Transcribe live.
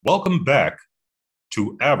Welcome back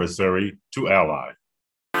to Adversary to Ally.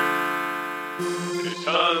 It's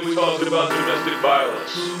time we talked about domestic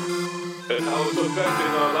violence and how it's affecting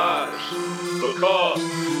our lives. The cost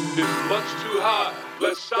is much too high.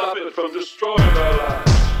 Let's stop it from destroying our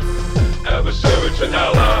lives. Adversary to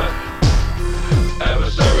ally.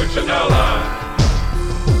 Adversary to ally.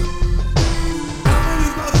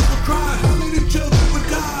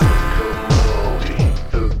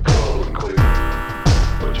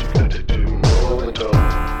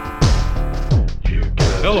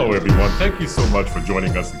 Hello, everyone. Thank you so much for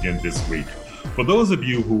joining us again this week. For those of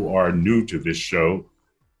you who are new to this show,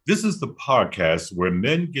 this is the podcast where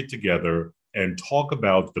men get together and talk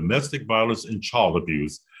about domestic violence and child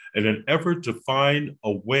abuse in an effort to find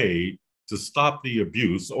a way to stop the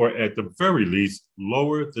abuse, or at the very least,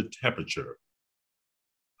 lower the temperature.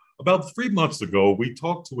 About 3 months ago, we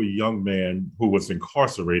talked to a young man who was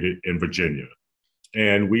incarcerated in Virginia.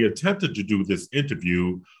 And we attempted to do this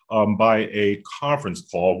interview by a conference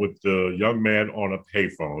call with the young man on a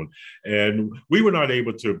payphone. And we were not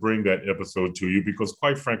able to bring that episode to you because,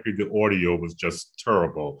 quite frankly, the audio was just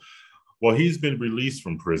terrible. Well, he's been released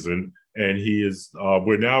from prison, and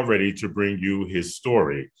we're now ready to bring you his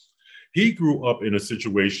story. He grew up in a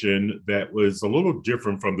situation that was a little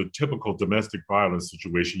different from the typical domestic violence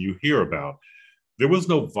situation you hear about. There was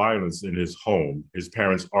no violence in his home. His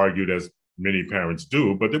parents argued, as many parents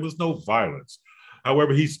do, but there was no violence.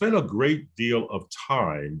 However, he spent a great deal of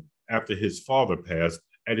time after his father passed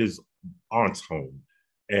at his aunt's home.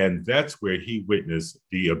 And that's where he witnessed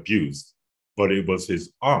the abuse. But it was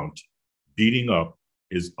his aunt beating up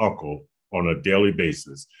his uncle on a daily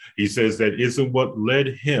basis. He says that isn't what led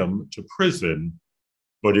him to prison,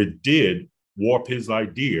 but it did warp his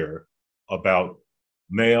idea about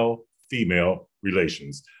male-female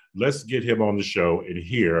relations. Let's get him on the show and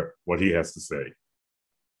hear what he has to say.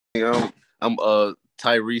 I'm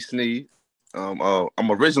Tyree Sneed.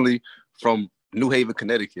 I'm originally from New Haven,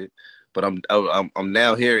 Connecticut, but I'm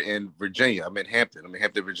now here in Virginia. I'm in Hampton,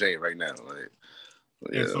 Virginia right now.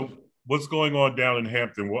 Yeah. So what's going on down in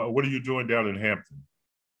Hampton? What are you doing down in Hampton?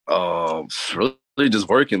 Really just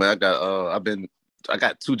working, man. I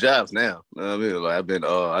got 2 jobs now. You know what I mean?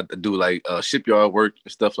 Like I do like shipyard work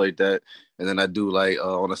and stuff like that. And then I do like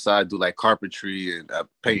on the side, do like carpentry and I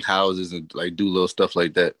paint houses and like do little stuff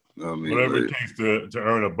like that. You know what I mean? Whatever it takes to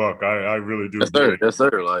earn a buck. I really do. Yes,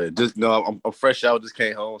 sir. Like just I'm fresh out, just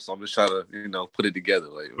came home. So I'm just trying to, put it together.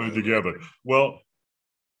 Put it together. Well,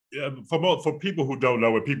 yeah, for people who don't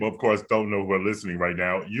know, and people, of course, don't know who are listening right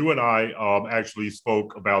now, you and I actually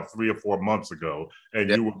spoke about 3 or 4 months ago, and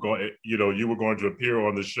you were going to appear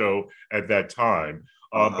on the show at that time.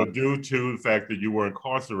 But due to the fact that you were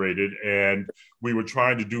incarcerated and we were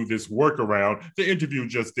trying to do this workaround, the interview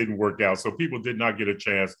just didn't work out. So people did not get a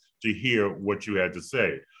chance to hear what you had to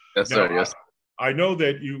say. Yes, now, sir. Yes. I know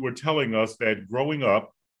that you were telling us that growing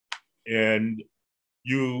up and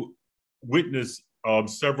you witnessed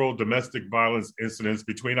several domestic violence incidents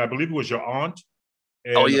between, I believe it was your aunt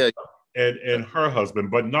and her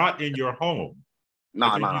husband, but not in your home.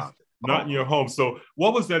 No. Not in your home. So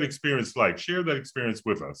what was that experience like? Share that experience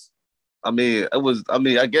with us. I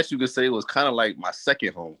guess you could say it was kind of like my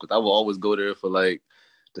second home because I would always go there for like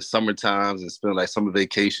the summer times and spend like summer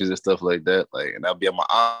vacations and stuff like that. Like, and I'd be at my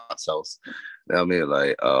aunt's house. You know what I mean?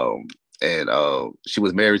 Like, and she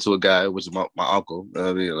was married to a guy, which is my uncle. You know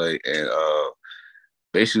what I mean? Like, and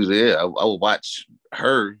basically, I would watch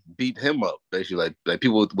her beat him up. Basically, like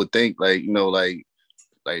people would think like,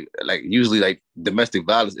 like usually like domestic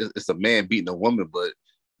violence, it's a man beating a woman, but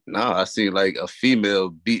I seen like a female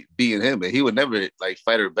beating him, and he would never like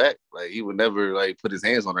fight her back. Like he would never like put his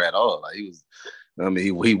hands on her at all. Like he was,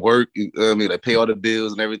 he worked, like pay all the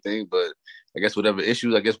bills and everything. But I guess whatever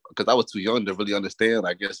issues, because I was too young to really understand,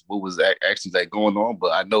 I guess what was actually like going on.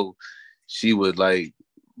 But I know she would like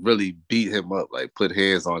really beat him up, like put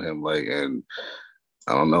hands on him, like, and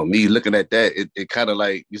I don't know, me looking at that, it kind of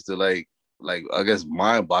like used to like I guess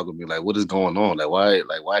mind boggled me, like what is going on, like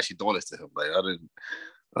why is she doing this to him? Like I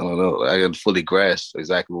don't know, I didn't fully grasp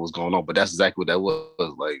exactly what was going on, but that's exactly what that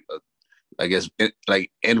was, like I guess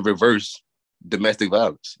in reverse domestic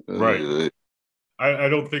violence, right? I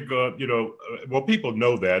don't think well, people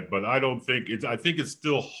know that, but I don't think I think it's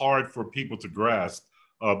still hard for people to grasp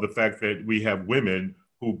the fact that we have women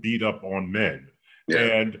who beat up on men. Yeah.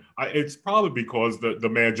 And it's probably because the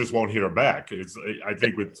man just won't hit her back. I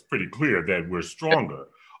think it's pretty clear that we're stronger.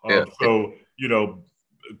 So,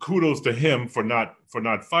 kudos to him for not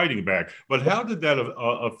fighting back. But how did that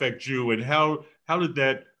affect you, and how did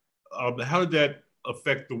that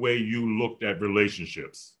affect the way you looked at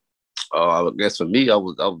relationships? I guess for me, I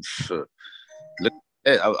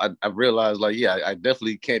realized like, yeah, I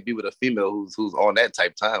definitely can't be with a female who's on that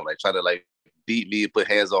type time, like trying to like beat me and put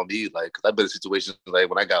hands on me. Like, cause I've been in situations like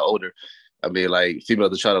when I got older, I mean, like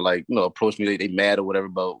females to try to like, approach me, they mad or whatever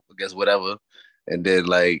about, I guess, whatever. And then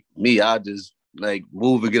like me, I just like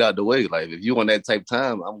move and get out the way. Like if you on that type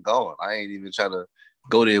time, I'm gone. I ain't even trying to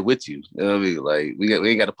go there with you. You know what I mean? Like we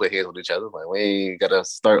ain't got to put hands on each other. Like we ain't got to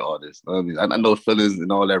start all this. You know what I mean? I know feelings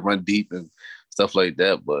and all that run deep and stuff like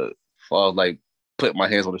that, but as far as like put my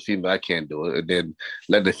hands on the female, I can't do it. And then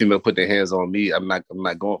let the female put their hands on me, I'm not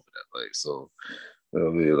going for that. Like so, you know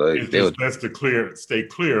what I mean? Like It's just best to stay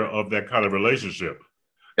clear of that kind of relationship.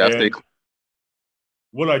 Yeah, and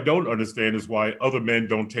what I don't understand is why other men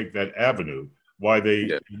don't take that avenue. Why they,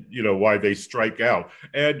 why they strike out.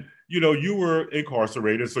 And you were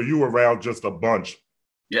incarcerated, so you were around just a bunch.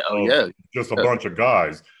 Just a bunch of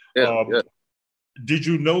guys. Did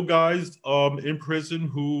you know guys in prison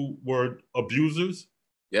who were abusers?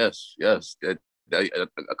 Yes. A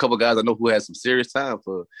couple of guys I know who had some serious time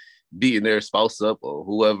for beating their spouse up or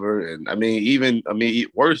whoever. And I mean,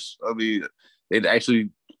 worse. I mean, they'd actually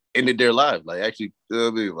ended their lives, like actually,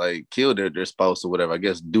 like killed their spouse or whatever, I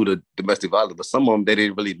guess, due to domestic violence. But some of them, they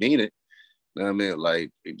didn't really mean it. You know what I mean?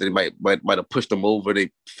 Like they might have pushed them over,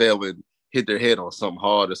 they fell and hit their head on something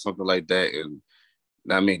hard or something like that. And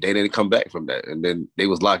I mean, they didn't come back from that. And then they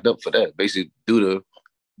was locked up for that, basically due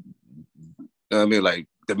to, like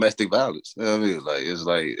domestic violence. You know what I mean? Like,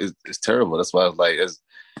 it's terrible. That's why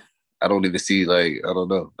I don't even see, like, I don't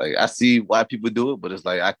know. Like, I see why people do it, but it's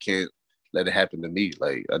like, I can't let it happen to me.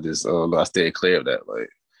 Like, I just, I don't know. I stay clear of that. Like,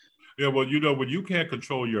 yeah, well, when you can't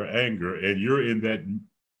control your anger and you're in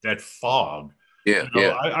that fog,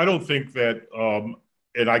 I don't think that,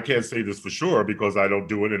 and I can't say this for sure because I don't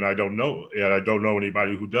do it and I don't know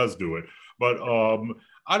anybody who does do it. But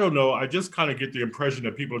I don't know. I just kind of get the impression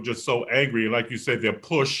that people are just so angry. And like you said, they'll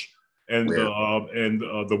push and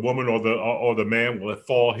the woman or the man will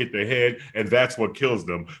fall, hit their head, and that's what kills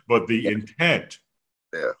them. But the intent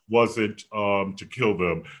wasn't to kill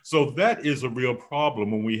them. So that is a real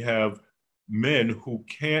problem when we have men who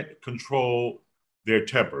can't control their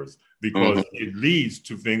tempers because it leads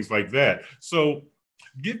to things like that. So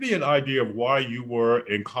give me an idea of why you were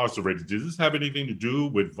incarcerated. Did this have anything to do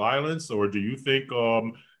with violence, or do you think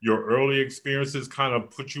your early experiences kind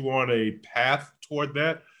of put you on a path toward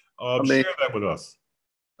that? Share that with us.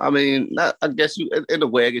 I mean, I guess in a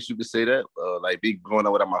way, I guess you could say that. Like growing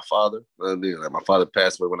up without my father. Like my father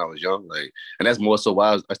passed away when I was young. Like, and that's more so why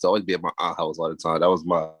I used to always be at my aunt's house all the time. That was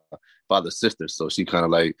my father's sister, so she kind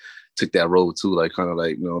of like took that role too, like kind of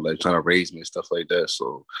like like trying to raise me and stuff like that.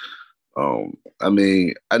 So. I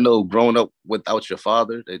mean, I know growing up without your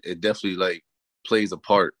father, it definitely like plays a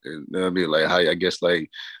part. And you know what I mean, like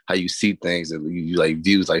how you see things and you like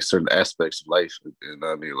views like certain aspects of life. You know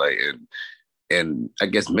what I mean, like and I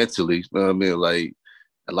guess mentally, you know what I mean, like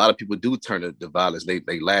a lot of people do turn to violence. They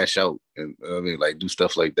lash out and you know what I mean, like do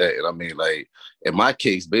stuff like that. And I mean, like in my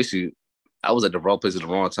case, basically, I was at the wrong place at the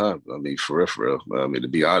wrong time. I mean, for real. I mean, to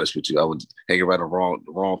be honest with you, I was hanging around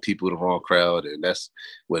the wrong people, the wrong crowd, and that's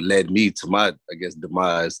what led me to my, I guess,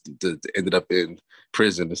 demise. To ended up in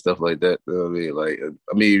prison and stuff like that. You know what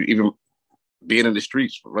I mean, even being in the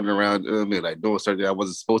streets, running around, you know what I mean, like doing something I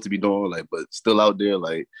wasn't supposed to be doing, like, but still out there,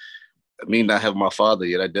 like, I mean, not having my father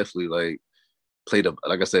yet, I definitely like played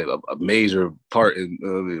like I said, a major part in, you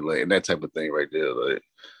know what I mean, like, in that type of thing right there, like.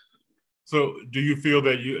 So do you feel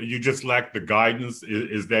that you just lack the guidance?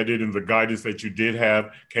 Is that it? And the guidance that you did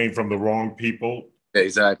have came from the wrong people?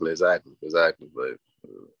 Exactly. But,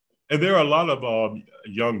 and there are a lot of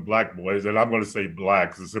young Black boys, and I'm going to say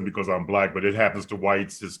Blacks simply because I'm Black, but it happens to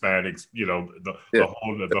whites, Hispanics,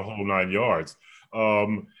 the whole 9 yards.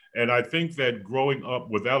 And I think that growing up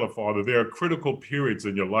without a father, there are critical periods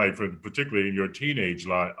in your life, and particularly in your teenage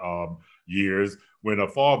years, when a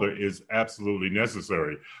father is absolutely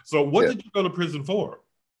necessary. So what did you go to prison for?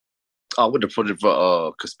 I went to prison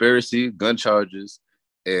for conspiracy, gun charges,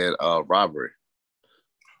 and robbery.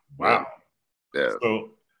 Wow.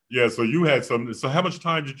 Yeah. So you had some. So how much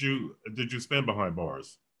time did you spend behind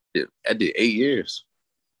bars? Yeah, I did 8 years.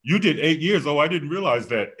 You did 8 years? Oh, I didn't realize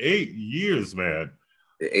that. 8 years, man.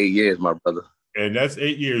 8 years, my brother. And that's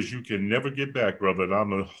 8 years you can never get back, brother. And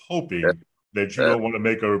I'm hoping that you don't want to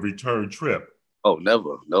make a return trip. Oh,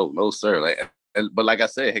 never. No, sir. Like, but like I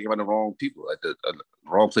said, hanging around the wrong people, like the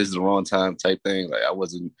wrong places, the wrong time type thing. Like I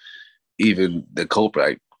wasn't even the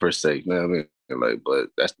culprit per se. You know what I mean? Like, but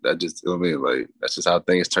that just, you know what I mean? Like, that's just how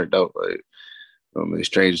things turned out. Like, I mean,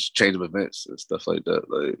 strange change of events and stuff like that.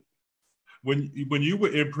 Like, when you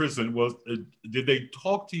were in prison, did they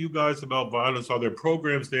talk to you guys about violence? Are there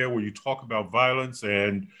programs there where you talk about violence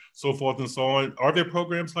and so forth and so on? Are there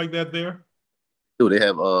programs like that there? Do they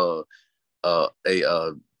have a what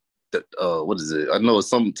is it? I know it's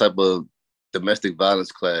some type of domestic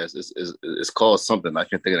violence class. It's called something. I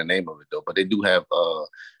can't think of the name of it though. But they do have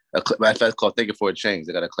matter of fact called Thinking for a Change.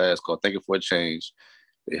 They got a class called Thinking for a Change.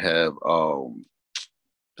 They have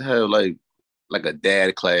like a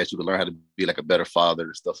dad class. You can learn how to be like a better father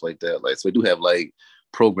and stuff like that. Like so, they do have like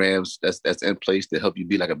programs that's in place to help you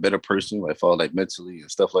be like a better person, like for like mentally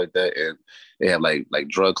and stuff like that. And they have like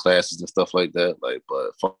drug classes and stuff like that. Like,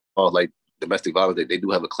 but for all like domestic violence, they do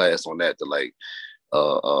have a class on that to like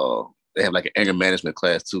they have like an anger management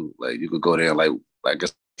class too. Like you could go there and like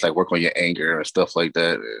just like work on your anger and stuff like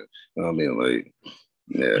that. And, you know what I mean? Like,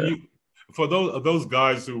 yeah. For those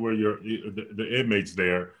guys who were the inmates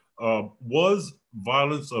there, was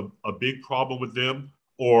violence a big problem with them,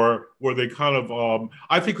 or were they kind of?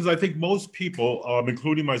 I think most people,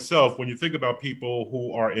 including myself, when you think about people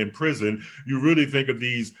who are in prison, you really think of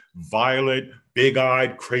these violent,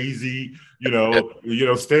 big-eyed, crazy,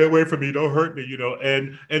 stay away from me, don't hurt me,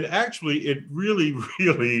 and actually, it really,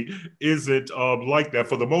 really isn't like that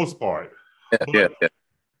for the most part. Yeah.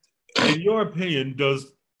 In your opinion,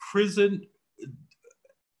 does prison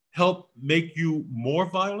help make you more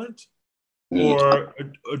violent, or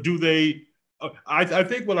do they? I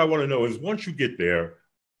think what I want to know is once you get there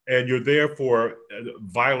and you're there for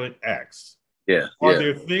violent acts, are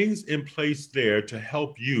there things in place there to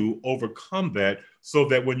help you overcome that so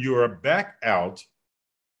that when you are back out,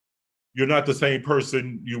 you're not the same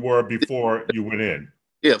person you were before you went in?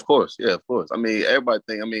 Yeah, of course. Yeah, of course. I mean, everybody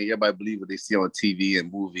believe what they see on TV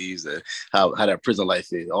and movies and how that prison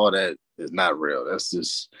life is. All that is not real. That's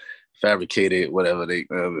just fabricated, whatever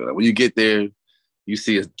when you get there, you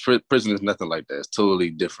see prison is nothing like that. It's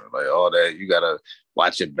totally different. Like all that, you gotta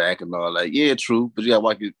watch it back and all that. Yeah, true, but you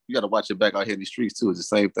gotta watch it back out here in the streets too. It's the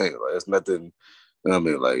same thing. Like it's nothing. You know what I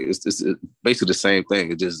mean, like it's basically the same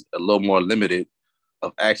thing. It's just a little more limited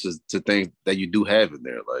of access to things that you do have in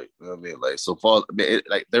there. Like, you know what I mean? Like, so far,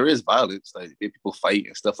 like, there is violence. Like, people fight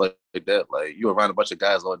and stuff like that. Like, you're around a bunch of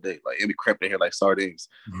guys all day. Like, it'll be cramped in here like sardines.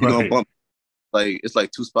 You're gonna bump. Like, it's like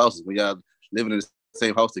two spouses when y'all living in the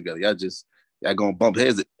same house together. Y'all gonna bump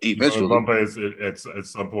heads eventually. Bump heads at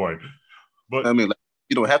some point. But I mean, like,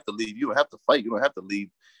 you don't have to leave. You don't have to fight. You don't have to leave.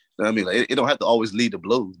 You know what I mean? Like, it don't have to always lead to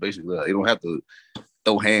blows, basically. Like, you don't have to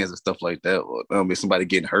throw hands and stuff like that, or I mean, somebody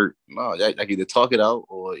getting hurt. No, y'all can either talk it out,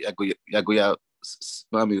 or y'all go out.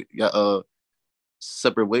 I mean,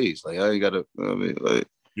 separate ways. Like I ain't gotta. I mean, like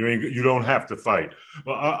you don't have to fight.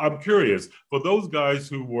 Well, I'm curious for those guys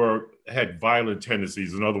who had violent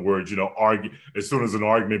tendencies. In other words, argue as soon as an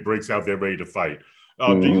argument breaks out, they're ready to fight.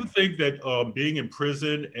 Do you think that being in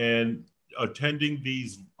prison and attending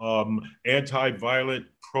these anti-violent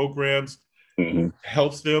programs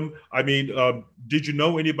helps them? I mean, did you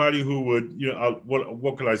know anybody who would,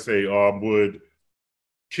 what can I say, would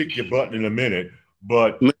kick your butt in a minute,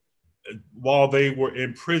 but while they were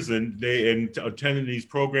in prison, and attending these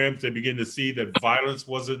programs, they begin to see that violence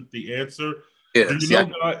wasn't the answer? Yeah, do you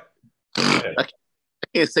know I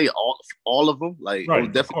can't say all of them, like,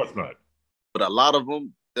 right, of course not, but a lot of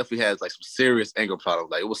them definitely has like some serious anger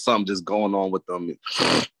problems. Like it was something just going on with them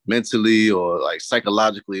mentally or like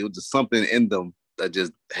psychologically. It was just something in them that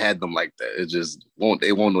just had them like that. It just won't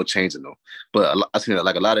no changing them. But I seen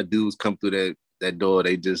like a lot of dudes come through that door.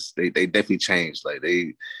 They definitely changed. Like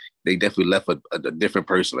they definitely left a different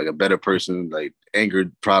person, like a better person. Like anger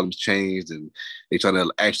problems changed, and they trying to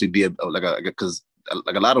actually be because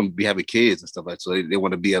like a lot of them be having kids and stuff like that. So they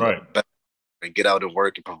want to be able to and get out and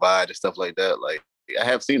work and provide and stuff like that. Like I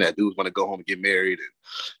have seen that dudes want to go home and get married,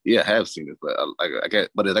 and I have seen it. But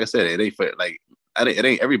but like I said, it ain't for, like it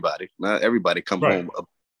ain't everybody. Not everybody come home.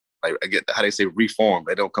 Like I get how they say reformed.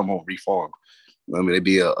 They don't come home reformed. I mean, they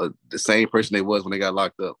be the same person they was when they got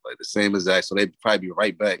locked up, like the same exact. So they probably be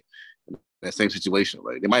right back in that same situation.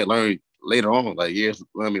 Like they might learn later on, like years.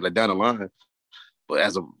 I mean, like down the line. But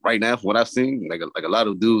as of right now, from what I've seen, like a lot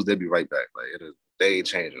of dudes, they be right back. Like they ain't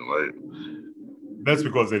changing. Like. That's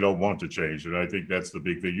because they don't want to change, and I think that's the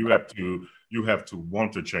big thing. You have to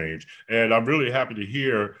want to change, and I'm really happy to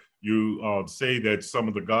hear you say that some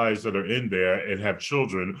of the guys that are in there and have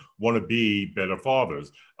children want to be better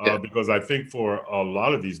fathers. Because I think for a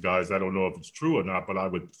lot of these guys, I don't know if it's true or not, but I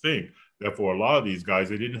would think that for a lot of these guys,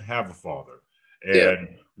 they didn't have a father, and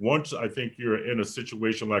once I think you're in a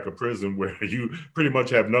situation like a prison where you pretty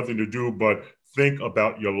much have nothing to do but think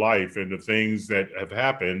about your life and the things that have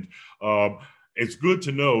happened. it's good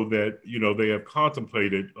to know that, you know, they have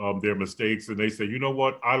contemplated their mistakes and they say, you know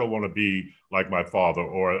what, I don't want to be like my father,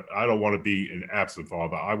 or I don't want to be an absent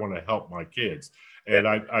father. I want to help my kids. And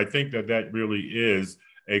I think that that really is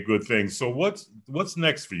a good thing. So what's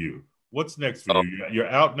next for you? What's next for Oh, you? You're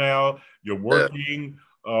out now, you're yeah. working.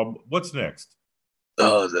 What's next?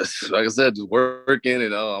 That's like I said, just working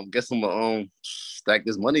and I guess I'm gonna stack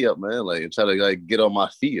this money up, man. Like and try to like get on my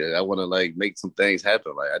feet. I want to like make some things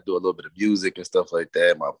happen. Like I do a little bit of music and stuff like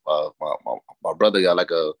that. My brother got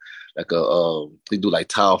they do like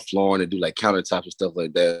tile flooring and do like countertops and stuff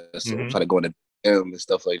like that. So I'm Mm-hmm. trying to go into them and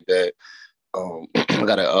stuff like that. I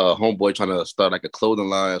got a homeboy trying to start like a clothing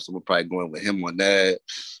line, so we're probably going with him on that.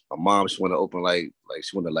 My mom, she want to open like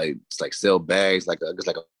she want to like sell bags, like I guess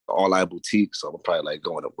like an online boutique. So I'm probably like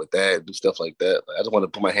going up with that, do stuff like that. Like, I just want to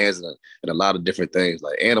put my hands in a lot of different things.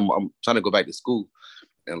 Like, and I'm trying to go back to school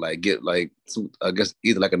and like get like some, I guess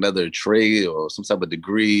either like another trade or some type of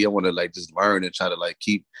degree. I want to like just learn and try to like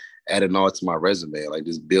keep adding on to my resume, like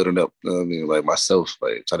just building up. You know what I mean, like myself,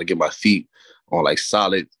 like trying to get my feet on like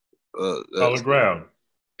solid. Solid ground.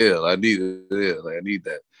 Yeah, I need it. Yeah, like I need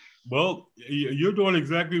that. Well, you're doing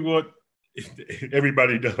exactly what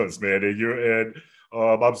everybody does, man. And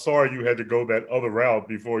I'm sorry you had to go that other route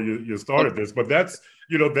before you started this, but that's,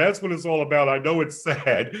 you know, that's what it's all about. I know it's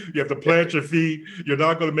sad. You have to plant your feet. You're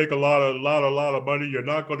not going to make a lot of money. You're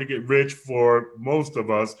not going to get rich for most of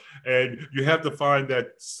us, and you have to find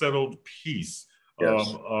that settled peace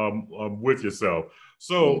Yes. with yourself.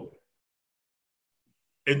 So,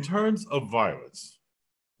 in terms of violence,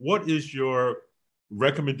 what is your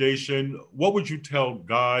recommendation? What would you tell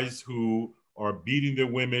guys who are beating their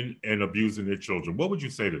women and abusing their children? What would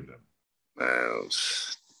you say to them? Man,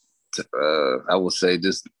 I would say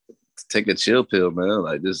just take a chill pill, man.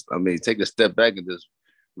 Like just, I mean, take a step back and just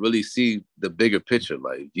really see the bigger picture.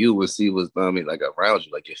 Like you would see what's, I mean, like around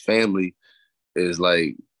you, like your family is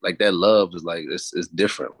like that love is like it's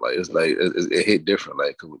different. Like it's like it hit different.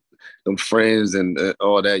 Like them friends and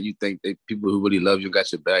all that. You think they people who really love you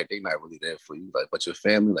got your back. They not really there for you. Like but your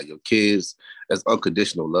family, like your kids, that's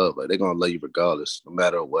unconditional love. Like they're gonna love you regardless, no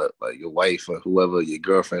matter what. Like your wife or whoever, your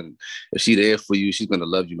girlfriend, if she there for you, she's gonna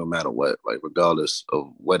love you no matter what. Like regardless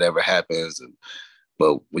of whatever happens. And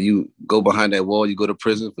but when you go behind that wall, you go to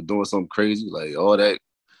prison for doing something crazy. Like all that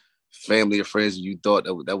family or friends you thought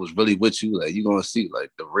that was really with you, like you're gonna see like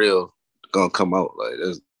the real gonna come out. Like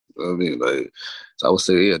that's I mean, like so I would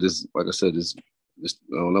say, yeah, just like I said, just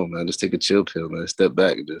I don't know, man, just take a chill pill, man, step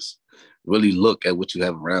back and just really look at what you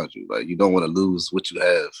have around you. Like you don't want to lose what you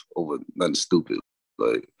have over nothing stupid.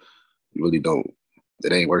 Like you really don't.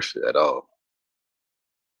 It ain't worth it at all.